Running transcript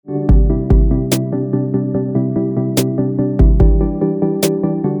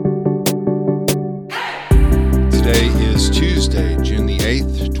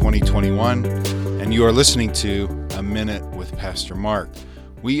everyone, and you are listening to A Minute with Pastor Mark.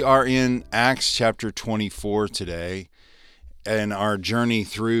 We are in Acts chapter 24 today in our journey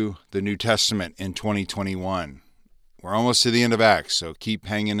through the New Testament in 2021. We're almost to the end of Acts, so keep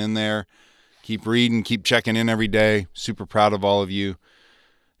hanging in there, keep reading, keep checking in every day. Super proud of all of you.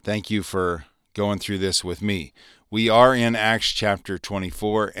 Thank you for going through this with me. We are in Acts chapter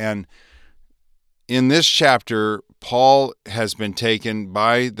 24, and in this chapter, Paul has been taken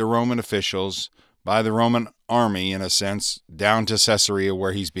by the Roman officials, by the Roman army, in a sense, down to Caesarea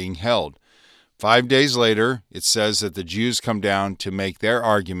where he's being held. 5 days later, it says that the Jews come down to make their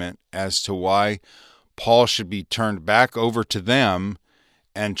argument as to why Paul should be turned back over to them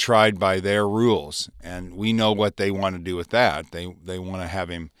and tried by their rules. And we know what they want to do with that. They want to have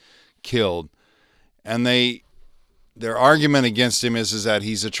him killed. And their argument against him is that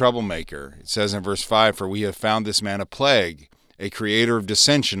he's a troublemaker. It says in verse 5, "For we have found this man a plague, a creator of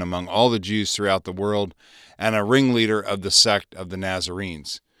dissension among all the Jews throughout the world, and a ringleader of the sect of the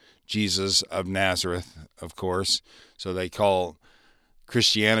Nazarenes." Jesus of Nazareth, of course. So they call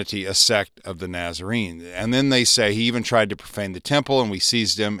Christianity a sect of the Nazarene. And then they say he even tried to profane the temple, and we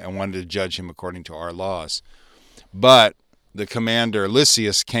seized him and wanted to judge him according to our laws. But the commander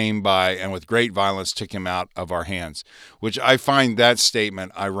Lysias came by and with great violence took him out of our hands, which I find that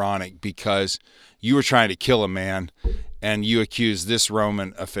statement ironic because you were trying to kill a man and you accuse this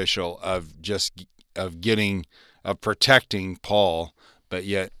Roman official of protecting Paul, but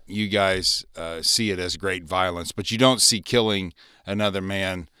yet you guys see it as great violence, but you don't see killing another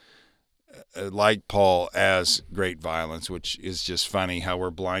man like Paul as great violence, which is just funny how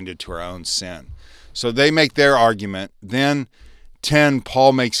we're blinded to our own sin. So they make their argument. Then 10,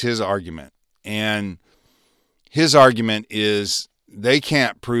 Paul makes his argument. And his argument is they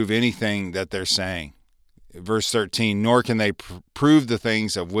can't prove anything that they're saying. Verse 13, "Nor can they prove the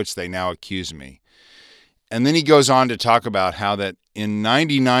things of which they now accuse me." And then he goes on to talk about how that in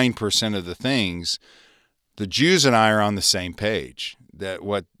 99% of the things, the Jews and I are on the same page. That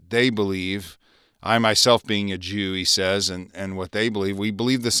what they believe, I myself being a Jew, he says, and what they believe, we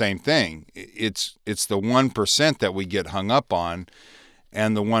believe the same thing. It's the 1% that we get hung up on,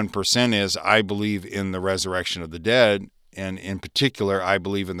 and the 1% is I believe in the resurrection of the dead, and in particular, I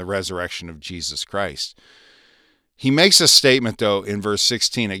believe in the resurrection of Jesus Christ. He makes a statement, though, in verse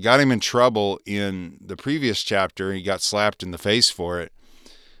 16. It got him in trouble in the previous chapter. He got slapped in the face for it.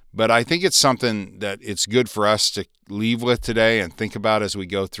 But I think it's something that it's good for us to leave with today and think about as we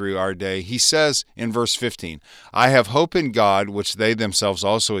go through our day. He says in verse 15, "I have hope in God, which they themselves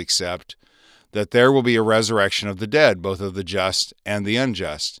also accept, that there will be a resurrection of the dead, both of the just and the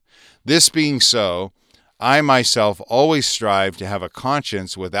unjust. This being so, I myself always strive to have a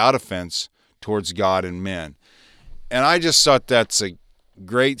conscience without offense towards God and men." And I just thought that's a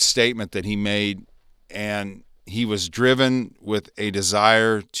great statement that he made, and he was driven with a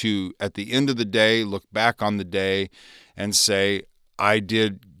desire to, at the end of the day, look back on the day and say, I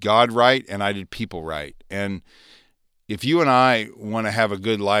did God right and I did people right. And if you and I want to have a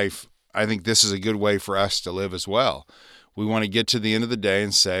good life, I think this is a good way for us to live as well. We want to get to the end of the day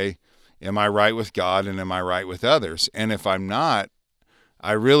and say, am I right with God and am I right with others? And if I'm not,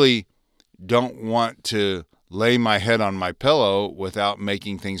 I really don't want to lay my head on my pillow without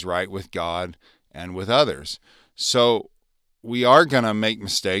making things right with God and with others. So we are going to make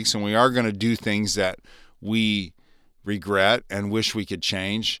mistakes and we are going to do things that we regret and wish we could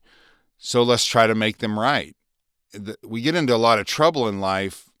change. So let's try to make them right. We get into a lot of trouble in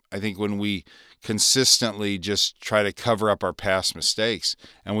life, I think, when we consistently just try to cover up our past mistakes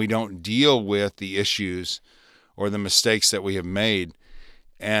and we don't deal with the issues or the mistakes that we have made.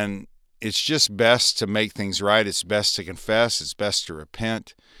 And it's just best to make things right. It's best to confess. It's best to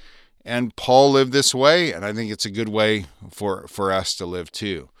repent. And Paul lived this way, and I think it's a good way for us to live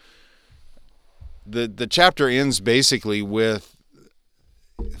too. The chapter ends basically with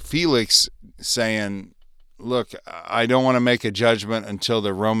Felix saying, look, I don't want to make a judgment until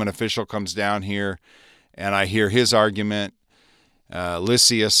the Roman official comes down here and I hear his argument.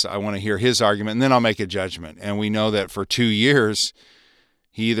 Lysias, I want to hear his argument, and then I'll make a judgment. And we know that for 2 years,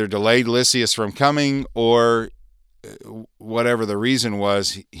 he either delayed Lysias from coming or whatever the reason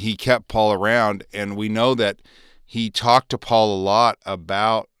was, he kept Paul around. And we know that he talked to Paul a lot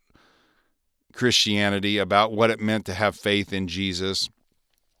about Christianity, about what it meant to have faith in Jesus.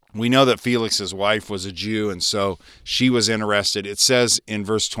 We know that Felix's wife was a Jew, and so she was interested. It says in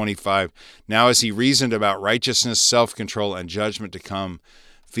verse 25, "Now as he reasoned about righteousness, self-control, and judgment to come,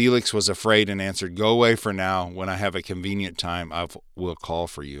 Felix was afraid and answered, 'Go away for now. When I have a convenient time, I will call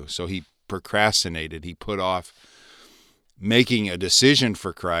for you.'" So he procrastinated. He put off making a decision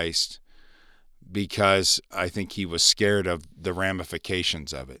for Christ because I think he was scared of the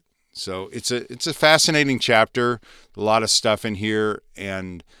ramifications of it. So it's a fascinating chapter, a lot of stuff in here,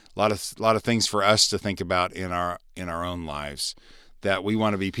 and a lot of things for us to think about in our own lives. That we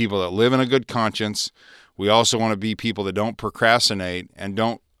want to be people that live in a good conscience. We also want to be people that don't procrastinate and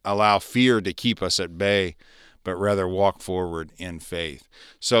don't allow fear to keep us at bay, but rather walk forward in faith.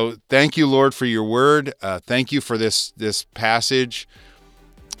 So thank you, Lord, for your word. Thank you for this passage.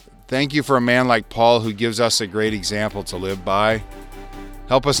 Thank you for a man like Paul who gives us a great example to live by.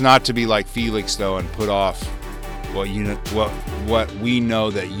 Help us not to be like Felix, though, and put off what we know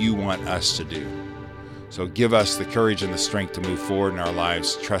that you want us to do. So give us the courage and the strength to move forward in our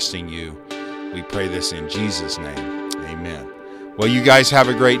lives, trusting you. We pray this in Jesus' name. Amen. Well, you guys have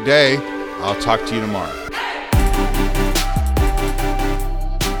a great day. I'll talk to you tomorrow.